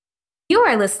You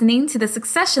are listening to the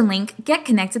Succession Link Get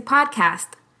Connected podcast.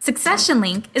 Succession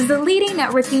Link is the leading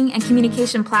networking and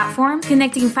communication platform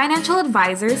connecting financial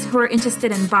advisors who are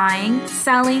interested in buying,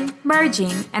 selling,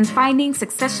 merging, and finding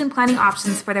succession planning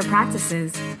options for their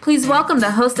practices. Please welcome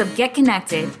the host of Get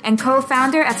Connected and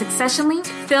co-founder at Succession Link,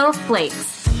 Phil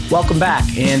Flakes. Welcome back,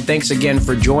 and thanks again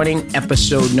for joining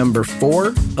episode number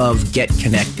 4 of Get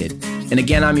Connected. And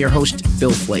again, I'm your host,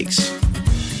 Phil Flakes.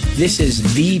 This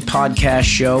is the podcast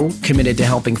show committed to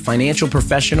helping financial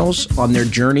professionals on their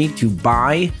journey to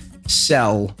buy,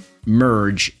 sell,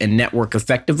 merge, and network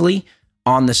effectively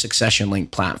on the Succession Link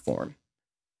platform.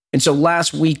 And so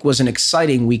last week was an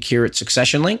exciting week here at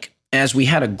Succession Link as we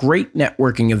had a great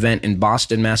networking event in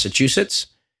Boston, Massachusetts.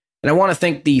 And I want to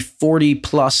thank the 40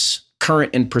 plus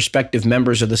current and prospective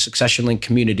members of the Succession Link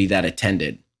community that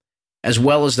attended, as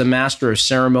well as the Master of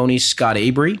Ceremonies, Scott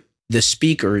Avery, the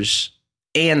speakers,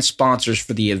 and sponsors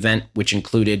for the event, which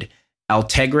included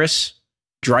Altegris,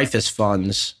 Dreyfus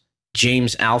Funds,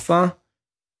 James Alpha,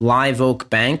 Live Oak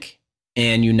Bank,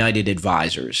 and United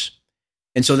Advisors.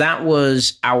 And so that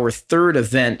was our third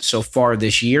event so far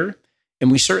this year,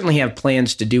 and we certainly have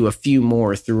plans to do a few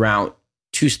more throughout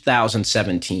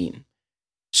 2017.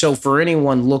 So for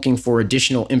anyone looking for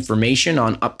additional information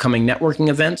on upcoming networking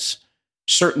events,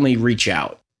 certainly reach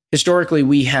out. Historically,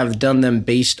 we have done them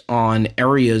based on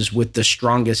areas with the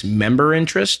strongest member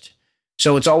interest.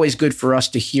 So it's always good for us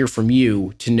to hear from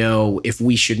you to know if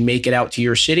we should make it out to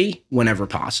your city whenever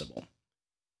possible.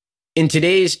 In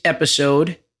today's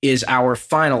episode is our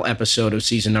final episode of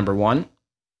season number 1.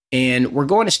 And we're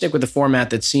going to stick with the format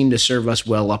that seemed to serve us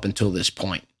well up until this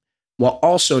point, while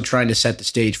also trying to set the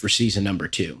stage for season number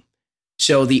 2.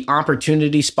 So the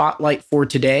opportunity spotlight for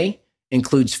today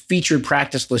includes featured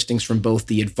practice listings from both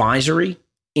the advisory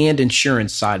and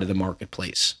insurance side of the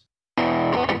marketplace.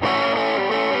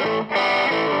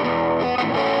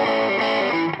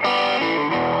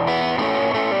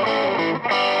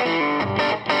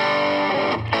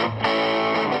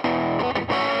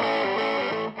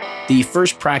 The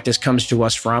first practice comes to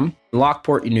us from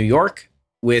Lockport, New York,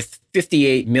 with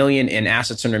 $58 million in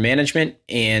assets under management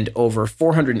and over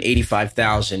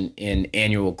 $485,000 in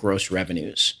annual gross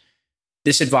revenues.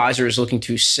 This advisor is looking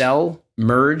to sell,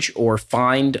 merge, or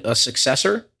find a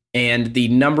successor, and the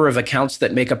number of accounts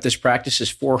that make up this practice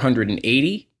is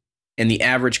 480, and the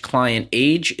average client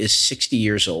age is 60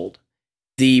 years old.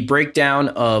 The breakdown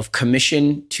of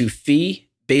commission to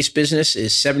fee-based business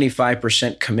is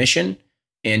 75% commission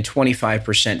and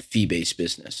 25% fee-based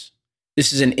business.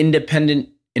 This is an independent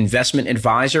investment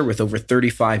advisor with over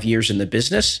 35 years in the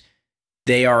business.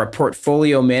 They are a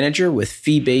portfolio manager with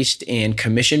fee-based and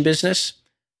commission business,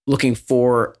 looking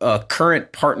for a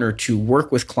current partner to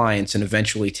work with clients and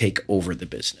eventually take over the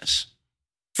business.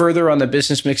 Further on the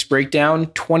business mix breakdown,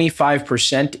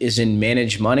 25% is in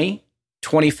managed money,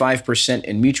 25%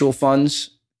 in mutual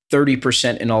funds,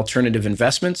 30% in alternative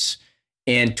investments,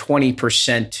 and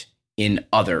 20% in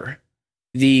other.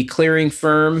 The clearing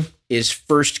firm is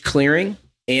First Clearing,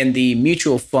 and the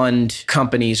mutual fund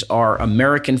companies are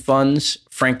American Funds,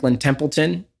 Franklin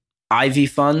Templeton, Ivy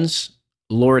Funds,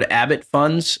 Lord Abbett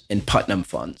Funds, and Putnam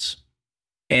Funds.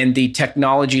 And the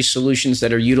technology solutions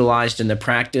that are utilized in the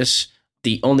practice,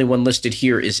 the only one listed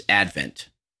here is Advent.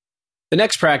 The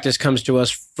next practice comes to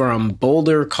us from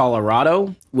Boulder,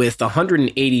 Colorado, with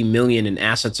 $180 million in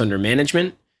assets under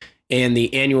management, and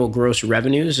the annual gross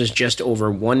revenues is just over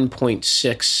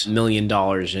 $1.6 million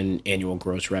in annual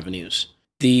gross revenues.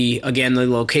 The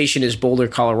location is Boulder,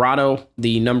 Colorado.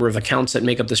 The number of accounts that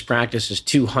make up this practice is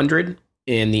 200,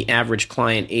 and the average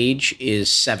client age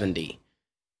is 70.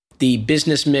 The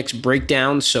business mix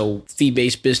breakdown, so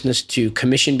fee-based business to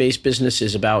commission-based business,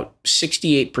 is about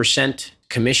 68%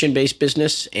 commission-based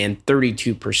business and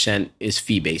 32% is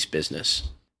fee-based business.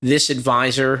 This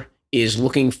advisor is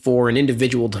looking for an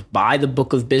individual to buy the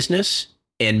book of business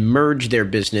and merge their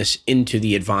business into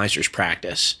the advisor's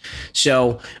practice.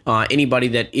 So anybody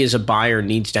that is a buyer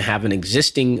needs to have an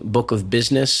existing book of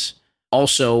business.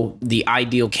 Also, the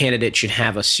ideal candidate should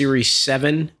have a Series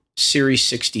 7, Series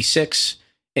 66,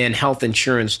 and health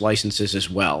insurance licenses as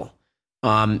well.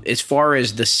 As far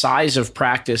as the size of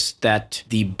practice that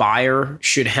the buyer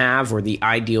should have, or the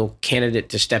ideal candidate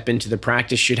to step into the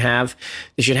practice should have,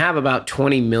 they should have about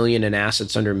 $20 million in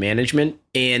assets under management,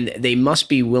 and they must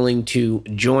be willing to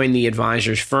join the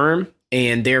advisor's firm,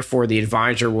 and therefore the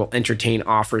advisor will entertain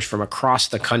offers from across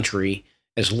the country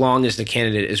as long as the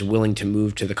candidate is willing to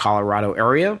move to the Colorado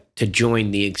area to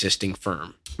join the existing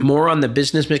firm. More on the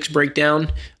business mix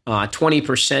breakdown,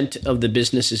 20% of the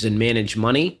business is in managed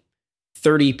money,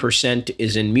 30%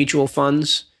 is in mutual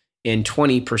funds, and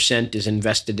 20% is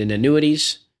invested in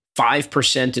annuities,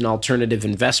 5% in alternative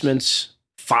investments,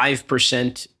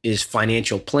 5% is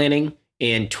financial planning,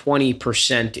 and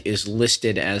 20% is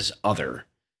listed as other.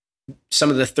 Some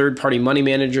of the third-party money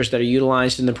managers that are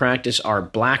utilized in the practice are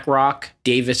BlackRock,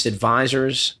 Davis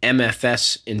Advisors,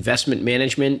 MFS Investment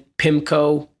Management,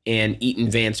 PIMCO, and Eaton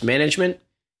Vance Management.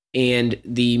 And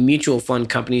the mutual fund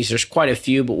companies, there's quite a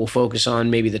few, but we'll focus on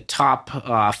maybe the top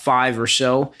 5 or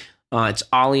so. It's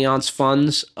Allianz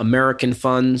Funds, American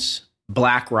Funds,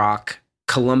 BlackRock,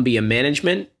 Columbia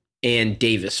Management, and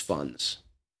Davis Funds.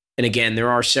 And again, there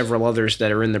are several others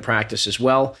that are in the practice as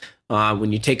well.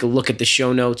 When you take a look at the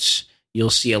show notes, you'll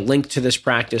see a link to this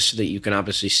practice so that you can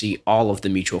obviously see all of the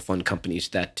mutual fund companies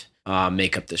that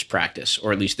make up this practice,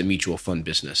 or at least the mutual fund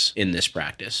business in this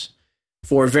practice.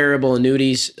 For variable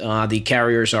annuities, the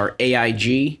carriers are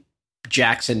AIG,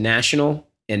 Jackson National,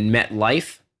 and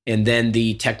MetLife. And then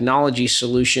the technology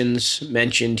solutions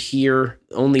mentioned here,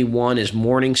 only one is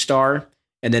Morningstar.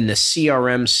 And then the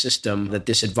CRM system that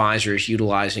this advisor is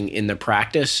utilizing in the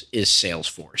practice is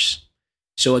Salesforce.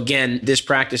 So again, this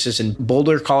practice is in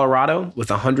Boulder, Colorado, with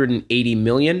 $180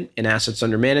 million in assets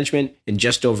under management and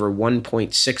just over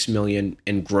 $1.6 million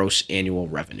in gross annual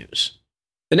revenues.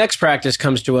 The next practice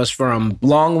comes to us from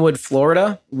Longwood,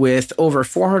 Florida, with over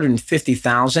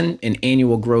 $450,000 in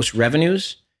annual gross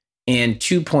revenues and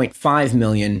 $2.5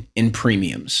 million in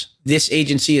premiums. This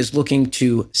agency is looking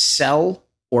to sell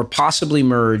or possibly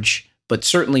merge, but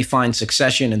certainly find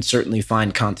succession and certainly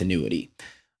find continuity.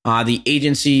 The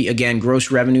agency, again,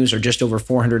 gross revenues are just over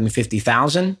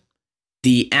 $450,000.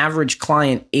 The average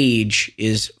client age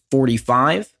is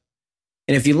 45.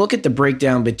 And if you look at the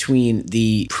breakdown between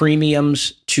the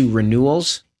premiums to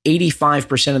renewals,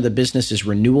 85% of the business is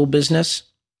renewal business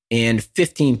and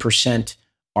 15%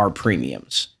 are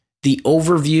premiums. The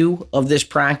overview of this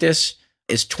practice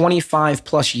is 25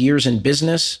 plus years in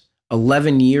business,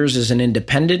 11 years as an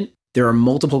independent. There are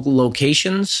multiple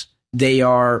locations. They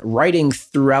are writing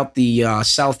throughout the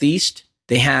Southeast.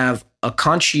 They have a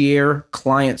concierge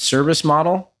client service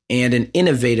model and an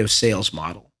innovative sales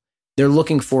model. They're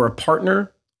looking for a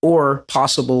partner or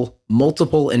possible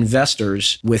multiple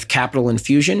investors with capital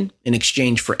infusion in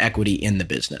exchange for equity in the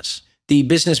business. The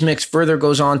business mix further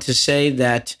goes on to say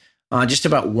that just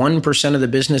about 1% of the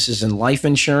business is in life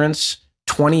insurance,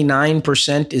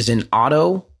 29% is in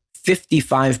auto,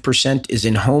 55% is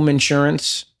in home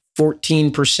insurance,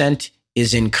 14%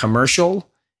 is in commercial,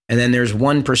 and then there's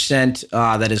 1%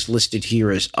 that is listed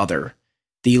here as other.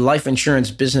 The life insurance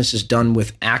business is done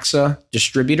with AXA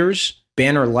Distributors,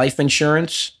 Banner Life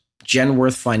Insurance,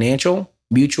 Genworth Financial,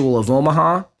 Mutual of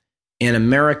Omaha, and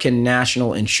American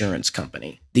National Insurance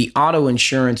Company. The auto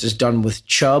insurance is done with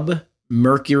Chubb,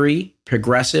 Mercury,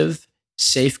 Progressive,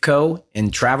 Safeco,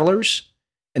 and Travelers.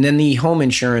 And then the home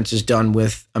insurance is done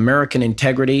with American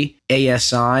Integrity,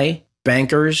 ASI,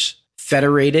 Bankers,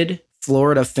 Federated,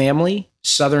 Florida Family,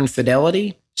 Southern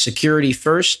Fidelity, Security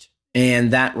First,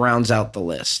 and that rounds out the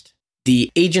list.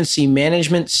 The agency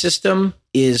management system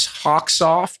is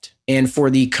Hawksoft, and for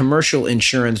the commercial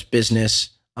insurance business,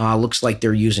 looks like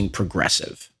they're using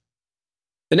Progressive.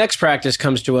 The next practice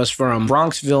comes to us from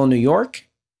Bronxville, New York,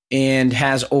 and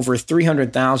has over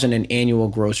 $300,000 in annual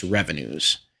gross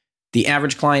revenues. The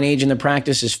average client age in the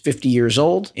practice is 50 years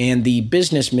old, and the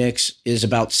business mix is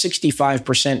about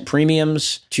 65%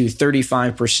 premiums to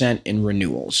 35% in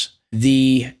renewals.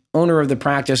 The owner of the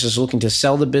practice is looking to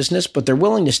sell the business, but they're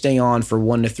willing to stay on for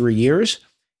 1 to 3 years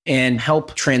and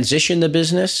help transition the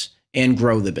business and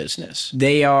grow the business.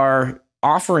 They are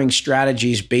offering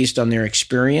strategies based on their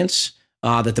experience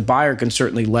that the buyer can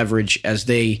certainly leverage as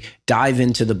they dive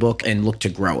into the book and look to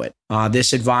grow it.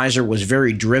 This advisor was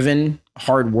very driven,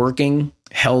 hardworking,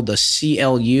 held a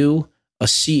CLU, a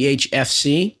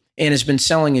CHFC, and has been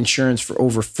selling insurance for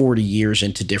over 40 years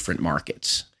into different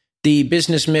markets. The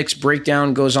business mix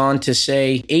breakdown goes on to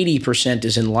say 80%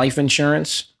 is in life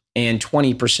insurance and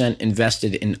 20%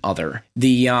 invested in other.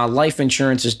 The life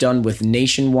insurance is done with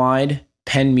Nationwide,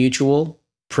 Penn Mutual,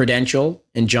 Prudential,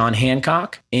 and John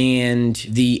Hancock. And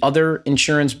the other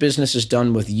insurance business is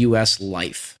done with US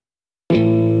Life.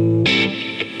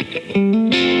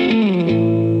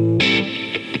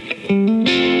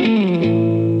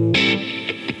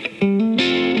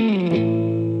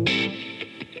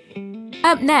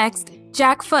 Up next,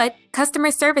 Jack Foote,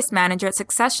 Customer Service Manager at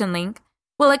Succession Link,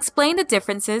 will explain the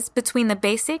differences between the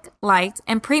basic, light,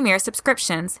 and premier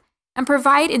subscriptions and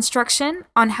provide instruction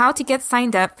on how to get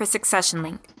signed up for Succession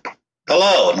Link.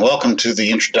 Hello, and welcome to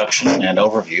the introduction and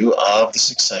overview of the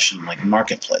Succession Link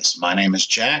Marketplace. My name is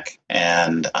Jack,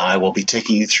 and I will be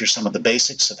taking you through some of the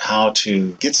basics of how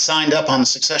to get signed up on the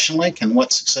Succession Link and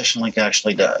what Succession Link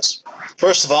actually does.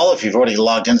 First of all, if you've already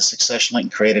logged into Succession Link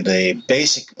and created a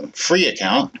basic free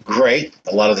account, great.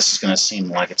 A lot of this is going to seem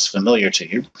like it's familiar to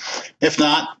you. If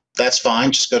not, that's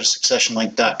fine. Just go to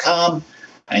successionlink.com.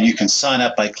 And you can sign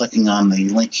up by clicking on the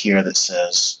link here that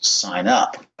says sign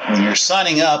up. When you're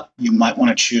signing up, you might want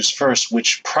to choose first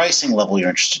which pricing level you're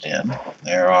interested in.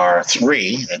 There are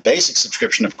 3. The basic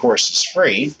subscription, of course, is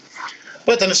free,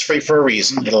 but then it's free for a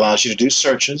reason. It allows you to do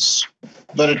searches,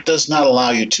 but it does not allow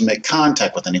you to make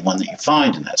contact with anyone that you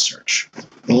find in that search.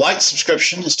 The Lite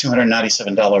subscription is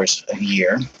 $297 a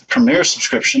year. The Premier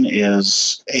subscription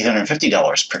is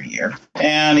 $850 per year,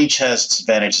 and each has its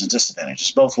advantages and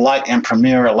disadvantages. Both Lite and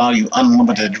Premier allow you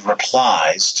unlimited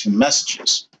replies to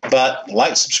messages, but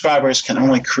Lite subscribers can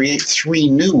only create 3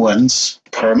 new ones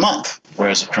per month,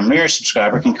 whereas a Premier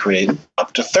subscriber can create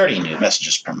up to 30 new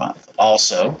messages per month.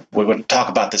 Also, we're going to talk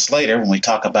about this later when we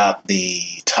talk about the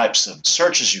types of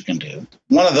searches you can do.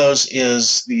 One of those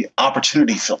is the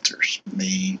opportunity filters.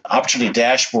 The opportunity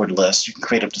dashboard list, you can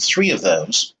create up to 3 of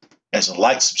those as a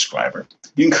Lite subscriber.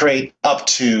 You can create up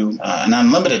to an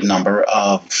unlimited number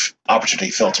of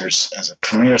opportunity filters as a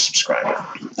Premier subscriber.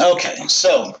 Okay,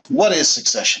 so what is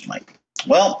Succession Link?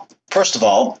 Well, first of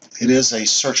all, it is a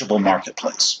searchable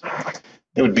marketplace.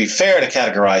 It would be fair to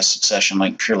categorize Succession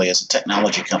Link purely as a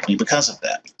technology company because of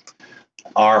that.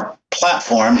 Our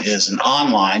platform is an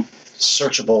online,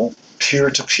 searchable,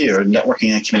 peer-to-peer networking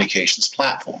and communications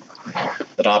platform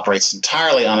that operates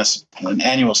entirely on an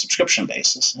annual subscription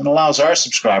basis and allows our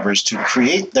subscribers to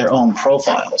create their own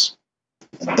profiles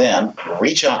and then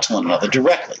reach out to one another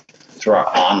directly through our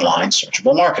online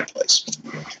searchable marketplace.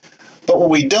 But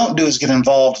what we don't do is get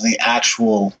involved in the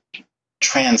actual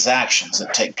transactions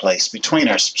that take place between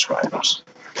our subscribers.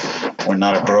 We're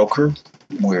not a broker.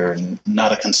 We're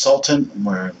not a consultant.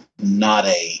 We're not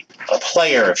a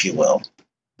player, if you will.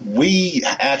 We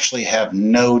actually have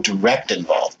no direct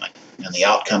involvement in the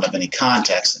outcome of any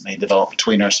contacts that may develop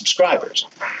between our subscribers.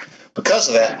 Because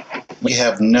of that, we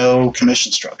have no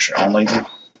commission structure, only the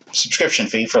subscription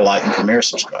fee for Lite and Premier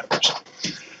subscribers.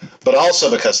 But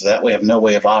also because of that, we have no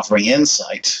way of offering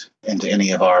insight into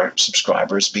any of our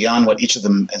subscribers beyond what each of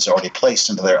them has already placed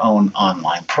into their own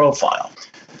online profile.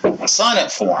 A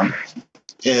sign-up form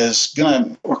is going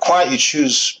to require you to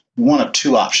choose one of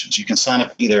 2 options. You can sign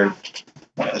up either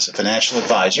as a financial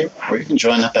advisor, or you can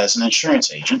join up as an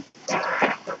insurance agent.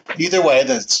 Either way,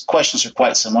 the questions are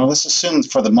quite similar. Let's assume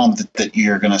for the moment that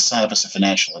you're going to sign up as a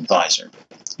financial advisor,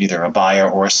 either a buyer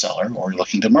or a seller, or you're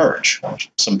looking to merge, or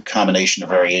some combination or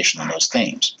variation on those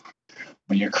themes.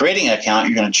 When you're creating an account,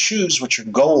 you're going to choose what your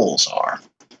goals are.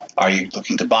 Are you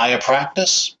looking to buy a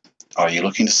practice? Are you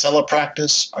looking to sell a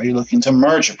practice? Are you looking to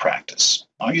merge a practice?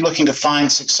 Are you looking to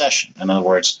find succession? In other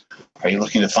words, are you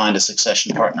looking to find a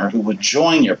succession partner who would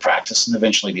join your practice and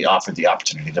eventually be offered the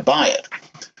opportunity to buy it?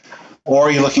 Or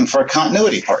are you looking for a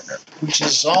continuity partner, which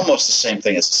is almost the same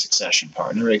thing as a succession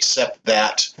partner, except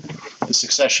that the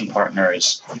succession partner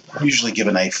is usually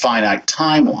given a finite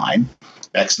timeline.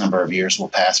 X number of years will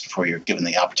pass before you're given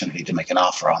the opportunity to make an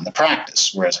offer on the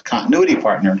practice, whereas a continuity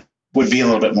partner would be a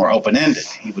little bit more open-ended.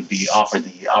 He would be offered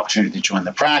the opportunity to join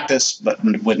the practice, but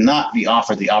would not be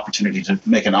offered the opportunity to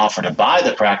make an offer to buy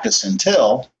the practice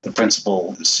until the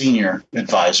principal senior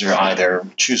advisor either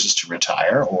chooses to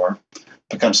retire or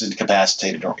becomes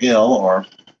incapacitated or ill or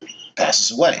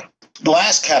passes away. The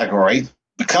last category,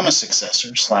 become a successor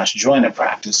 / join a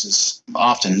practice, is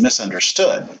often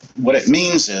misunderstood. What it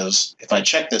means is, if I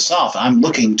check this off, I'm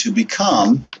looking to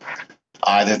become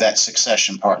either that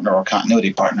succession partner or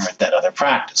continuity partner at that other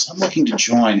practice. I'm looking to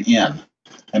join in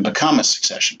and become a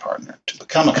succession partner, to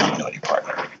become a continuity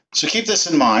partner. So keep this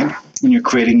in mind when you're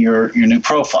creating your new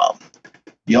profile.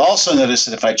 You'll also notice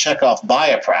that if I check off buy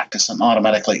a practice, I'm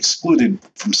automatically excluded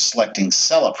from selecting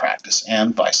sell a practice,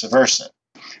 and vice versa.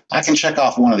 I can check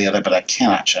off one or the other, but I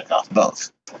cannot check off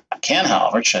both. I can,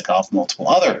 however, check off multiple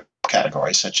other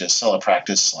categories, such as sell a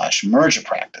practice / merge a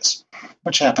practice,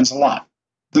 which happens a lot.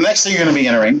 The next thing you're going to be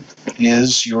entering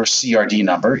is your CRD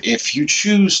number if you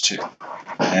choose to.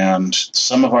 And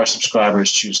some of our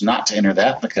subscribers choose not to enter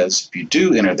that because if you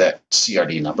do enter that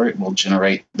CRD number, it will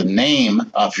generate the name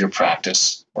of your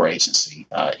practice or agency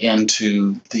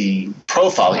into the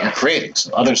profile that you're creating.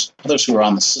 So others who are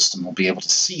on the system will be able to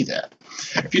see that.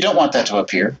 If you don't want that to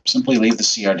appear, simply leave the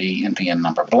CRD NPN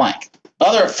number blank.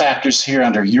 Other factors here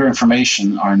under your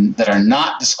information that are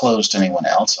not disclosed to anyone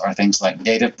else are things like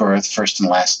date of birth, first and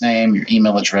last name, your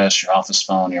email address, your office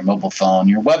phone, your mobile phone,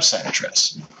 your website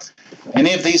address.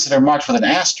 Any of these that are marked with an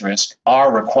asterisk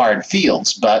are required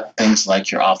fields, but things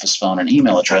like your office phone and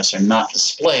email address are not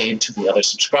displayed to the other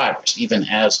subscribers. Even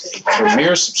as a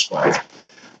Premier subscriber,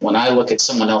 when I look at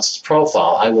someone else's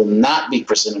profile, I will not be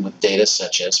presented with data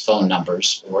such as phone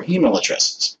numbers or email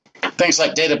addresses. Things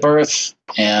like date of birth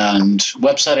and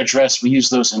website address, we use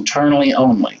those internally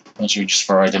only. Those are just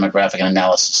for our demographic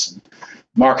analysis and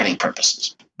marketing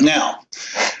purposes. Now,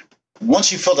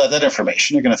 once you've filled out that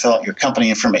information, you're going to fill out your company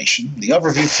information. The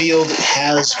overview field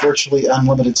has virtually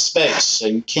unlimited space, so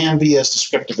you can be as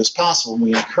descriptive as possible, and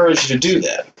we encourage you to do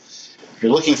that. If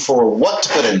you're looking for what to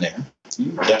put in there,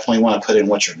 you definitely want to put in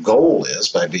what your goal is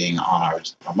by being on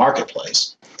our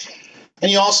marketplace.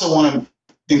 And you also want to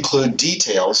include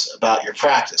details about your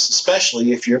practice,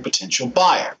 especially if you're a potential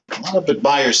buyer. A lot of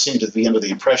buyers seem to be under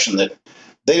the impression that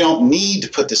they don't need to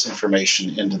put this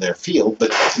information into their field, but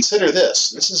consider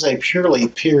this. This is a purely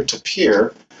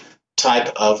peer-to-peer type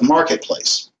of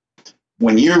marketplace.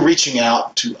 When you're reaching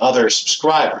out to other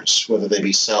subscribers, whether they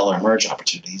be sell or merge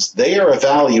opportunities, they are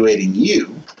evaluating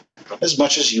you as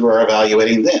much as you are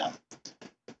evaluating them.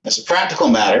 As a practical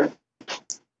matter,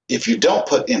 if you don't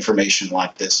put information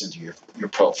like this into your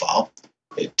profile,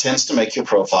 it tends to make your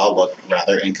profile look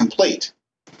rather incomplete.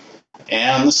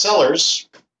 And the sellers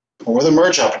or the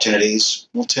merge opportunities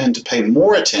will tend to pay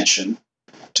more attention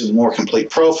to more complete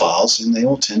profiles, and they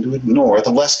will tend to ignore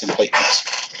the less completeness.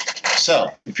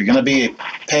 So, if you're going to be a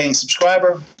paying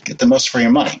subscriber, get the most for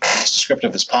your money, as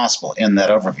descriptive as possible in that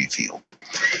overview field.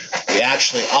 We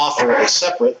actually offer a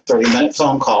separate 30-minute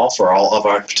phone call for all of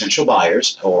our potential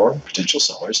buyers or potential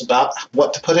sellers about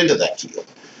what to put into that field.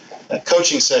 That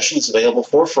coaching session is available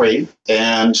for free,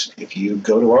 and if you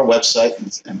go to our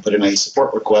website and put in a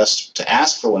support request to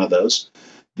ask for one of those,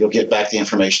 you'll get back the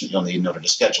information that you'll need in order to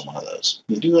schedule one of those.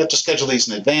 You do have to schedule these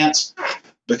in advance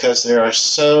because there are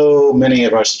so many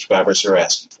of our subscribers who are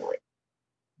asking for it.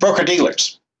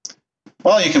 Broker-dealers.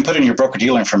 Well, you can put in your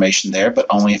broker-dealer information there, but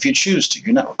only if you choose to.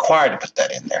 You're not required to put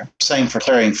that in there. Same for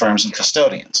clearing firms and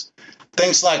custodians.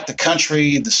 Things like the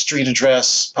country, the street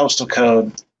address, postal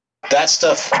code, that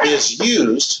stuff is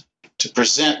used to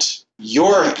present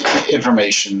your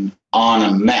information on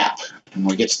a map. When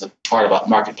we get to the part about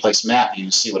marketplace map,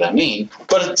 you see what I mean.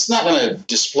 But it's not going to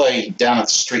display down at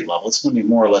the street level. It's going to be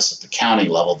more or less at the county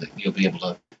level that you'll be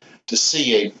able to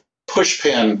see a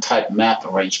pushpin type map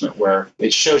arrangement where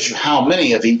it shows you how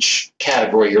many of each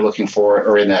category you're looking for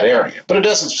are in that area. But it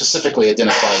doesn't specifically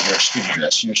identify your street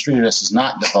address. Your street address is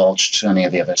not divulged to any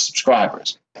of the other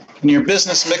subscribers. In your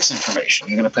business mix information,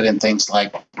 you're going to put in things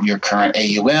like your current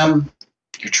AUM,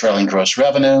 your trailing gross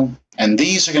revenue, and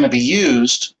these are going to be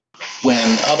used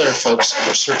when other folks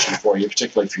are searching for you,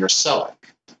 particularly if you're a seller.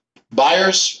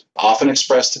 Buyers often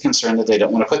express the concern that they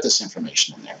don't want to put this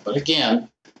information in there. But again,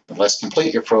 the less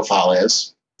complete your profile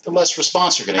is, the less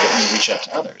response you're going to get when you reach out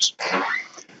to others.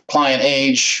 Client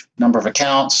age, number of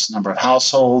accounts, number of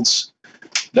households,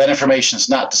 that information is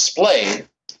not displayed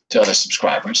to other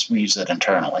subscribers. We use that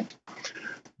internally.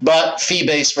 But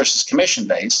fee-based versus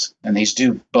commission-based, and these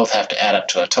do both have to add up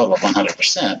to a total of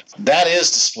 100%, that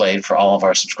is displayed for all of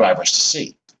our subscribers to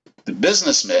see. The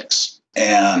business mix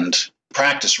and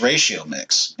practice ratio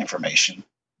mix information,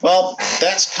 well,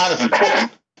 that's kind of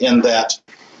important in that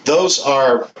those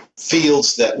are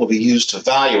fields that will be used to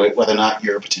evaluate whether or not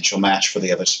you're a potential match for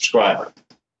the other subscriber.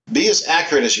 Be as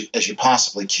accurate as you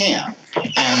possibly can.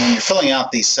 And when you're filling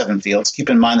out these 7 fields,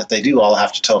 keep in mind that they do all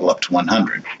have to total up to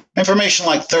 100. Information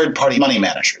like third-party money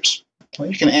managers. Well,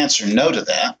 you can answer no to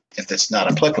that if that's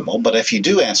not applicable, but if you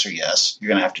do answer yes, you're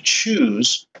going to have to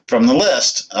choose from the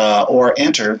list or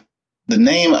enter the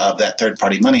name of that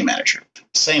third-party money manager.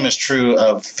 Same is true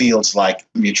of fields like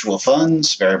mutual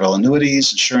funds, variable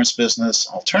annuities, insurance business,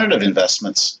 alternative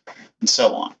investments, and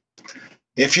so on.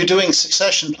 If you're doing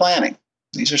succession planning,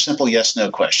 these are simple yes-no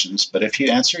questions, but if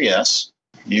you answer yes,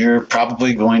 you're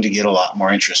probably going to get a lot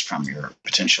more interest from your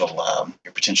potential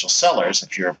sellers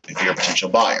if you're a potential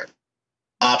buyer.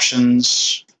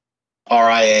 Options,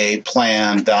 RIA,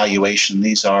 plan, valuation,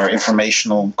 these are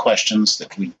informational questions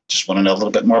that we just want to know a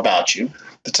little bit more about you.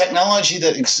 The technology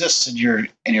that exists in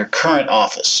your current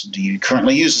office, do you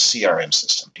currently use a CRM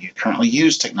system? Do you currently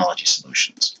use technology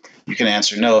solutions? You can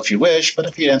answer no if you wish, but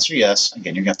if you answer yes,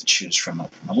 again, you're going to have to choose from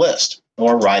a list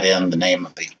or write in the name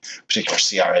of the particular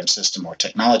CRM system or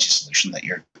technology solution that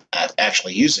you're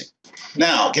actually using.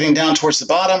 Now, getting down towards the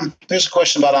bottom, there's a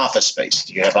question about office space.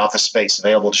 Do you have office space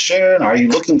available to share, and are you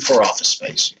looking for office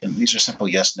space? And these are simple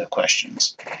yes-no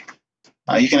questions.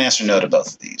 you can answer no to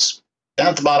both of these. Down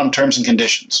at the bottom, terms and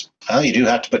conditions. You do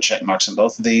have to put check marks in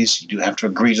both of these. You do have to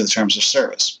agree to the terms of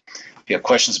service. If you have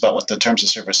questions about what the terms of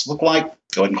service look like,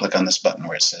 go ahead and click on this button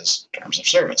where it says terms of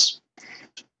service.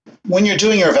 When you're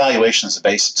doing your evaluation as a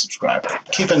basic subscriber,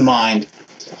 keep in mind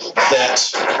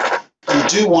that you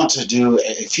do want to do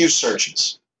a few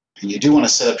searches, and you do want to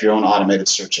set up your own automated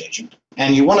search agent.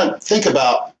 And you want to think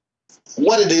about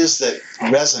what it is that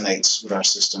resonates with our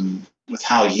system, with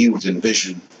how you would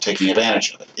envision taking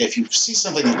advantage of it. If you see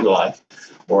something that you like,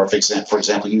 or if, for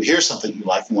example, you hear something you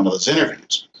like in one of those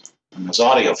interviews, in those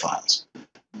audio files,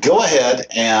 go ahead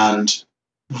and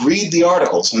read the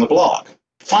articles in the blog.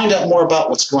 Find out more about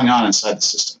what's going on inside the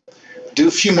system. Do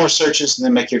a few more searches and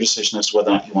then make your decision as to whether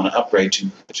or not you want to upgrade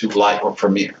to Lite or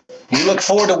Premier. We look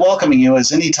forward to welcoming you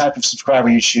as any type of subscriber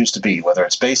you choose to be, whether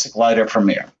it's Basic, Lite, or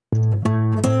Premier.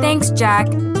 Thanks, Jack.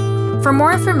 For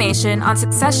more information on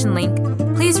Succession Link,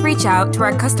 please reach out to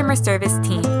our customer service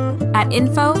team at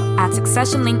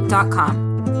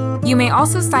info@successionlink.com. You may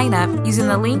also sign up using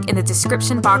the link in the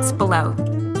description box below.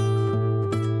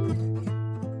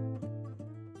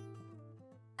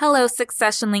 Hello,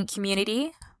 Succession Link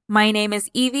community. My name is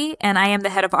Evie, and I am the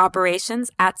head of operations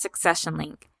at Succession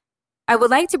Link. I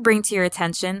would like to bring to your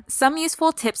attention some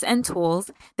useful tips and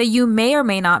tools that you may or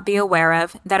may not be aware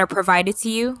of that are provided to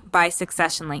you by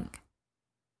Succession Link.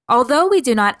 Although we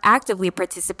do not actively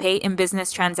participate in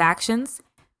business transactions,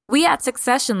 we at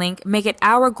Succession Link make it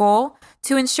our goal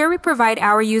to ensure we provide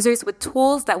our users with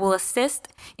tools that will assist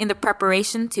in the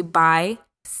preparation to buy,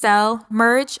 sell,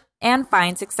 merge, and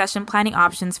find succession planning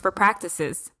options for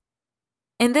practices.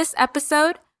 In this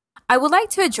episode, I would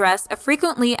like to address a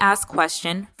frequently asked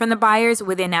question from the buyers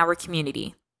within our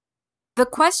community. The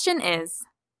question is,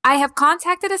 I have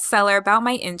contacted a seller about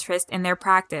my interest in their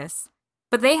practice,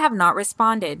 but they have not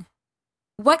responded.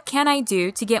 What can I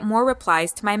do to get more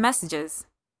replies to my messages?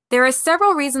 There are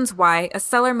several reasons why a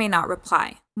seller may not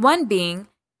reply. One being,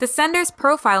 the sender's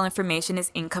profile information is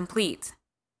incomplete.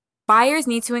 Buyers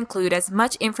need to include as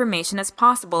much information as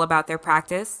possible about their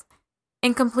practice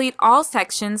and complete all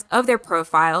sections of their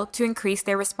profile to increase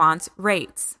their response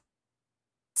rates.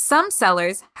 Some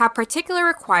sellers have particular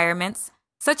requirements,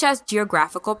 such as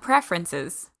geographical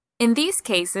preferences. In these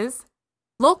cases,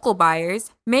 local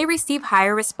buyers may receive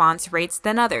higher response rates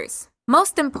than others.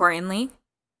 Most importantly,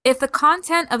 if the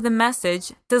content of the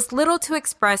message does little to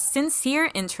express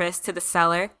sincere interest to the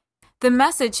seller, the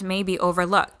message may be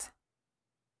overlooked.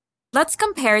 Let's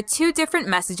compare two different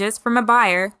messages from a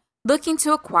buyer looking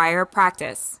to acquire a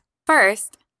practice.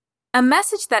 First, a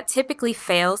message that typically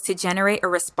fails to generate a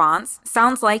response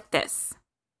sounds like this.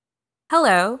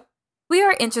 Hello, we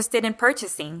are interested in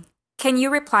purchasing. Can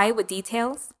you reply with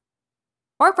details?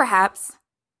 Or perhaps,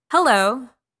 hello,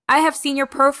 I have seen your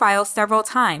profile several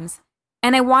times,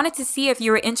 and I wanted to see if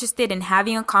you were interested in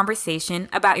having a conversation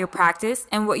about your practice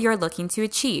and what you're looking to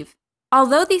achieve.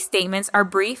 Although these statements are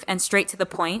brief and straight to the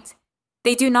point,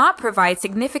 they do not provide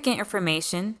significant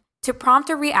information to prompt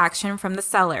a reaction from the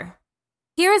seller.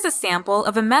 Here is a sample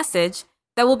of a message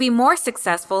that will be more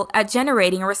successful at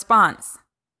generating a response.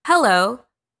 Hello,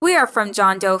 we are from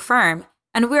John Doe Firm,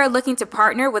 and we are looking to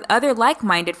partner with other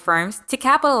like-minded firms to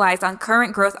capitalize on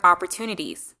current growth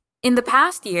opportunities. In the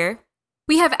past year,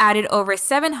 we have added over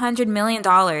 $700 million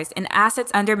in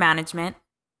assets under management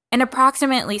and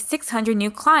approximately 600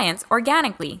 new clients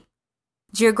organically.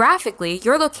 Geographically,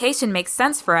 your location makes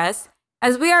sense for us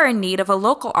as we are in need of a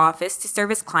local office to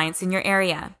service clients in your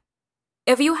area.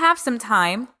 If you have some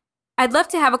time, I'd love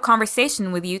to have a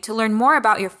conversation with you to learn more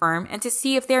about your firm and to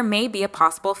see if there may be a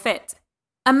possible fit.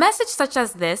 A message such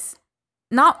as this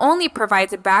not only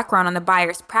provides a background on the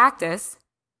buyer's practice,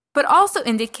 but also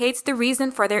indicates the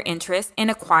reason for their interest in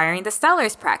acquiring the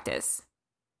seller's practice.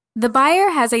 The buyer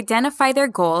has identified their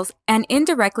goals and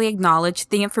indirectly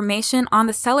acknowledged the information on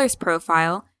the seller's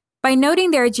profile by noting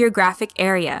their geographic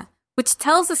area, which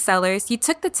tells the sellers you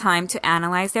took the time to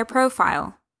analyze their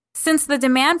profile. Since the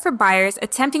demand for buyers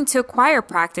attempting to acquire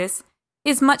practice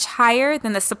is much higher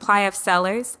than the supply of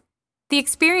sellers, the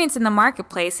experience in the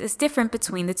marketplace is different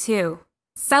between the two.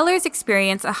 Sellers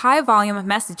experience a high volume of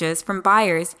messages from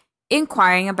buyers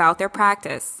inquiring about their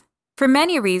practice. For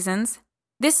many reasons,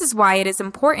 this is why it is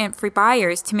important for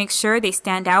buyers to make sure they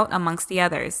stand out amongst the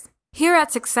others. Here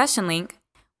at Succession Link,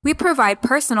 we provide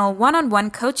personal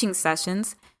one-on-one coaching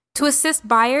sessions to assist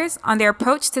buyers on their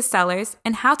approach to sellers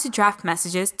and how to draft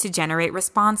messages to generate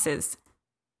responses.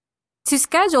 To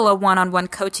schedule a one-on-one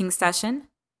coaching session,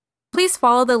 please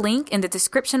follow the link in the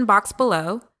description box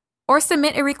below or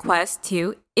submit a request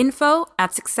to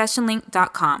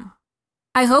info@successionlink.com.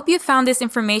 I hope you found this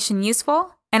information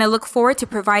useful, And I look forward to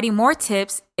providing more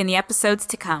tips in the episodes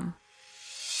to come.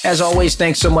 As always,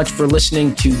 thanks so much for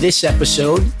listening to this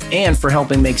episode and for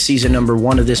helping make season number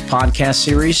 1 of this podcast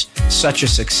series such a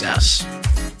success.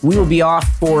 We will be off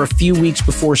for a few weeks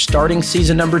before starting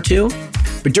season number 2,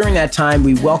 but during that time,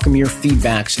 we welcome your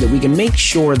feedback so that we can make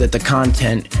sure that the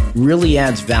content really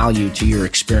adds value to your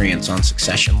experience on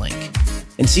Succession Link.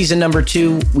 In season number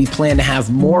 2, we plan to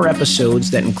have more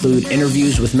episodes that include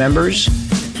interviews with members,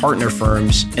 partner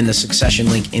firms, and the Succession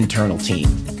Link internal team.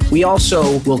 We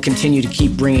also will continue to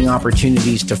keep bringing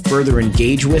opportunities to further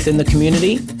engage with in the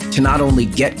community, to not only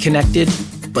get connected,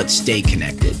 but stay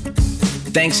connected.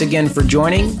 Thanks again for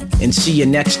joining, and see you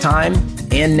next time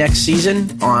and next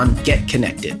season on Get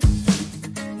Connected.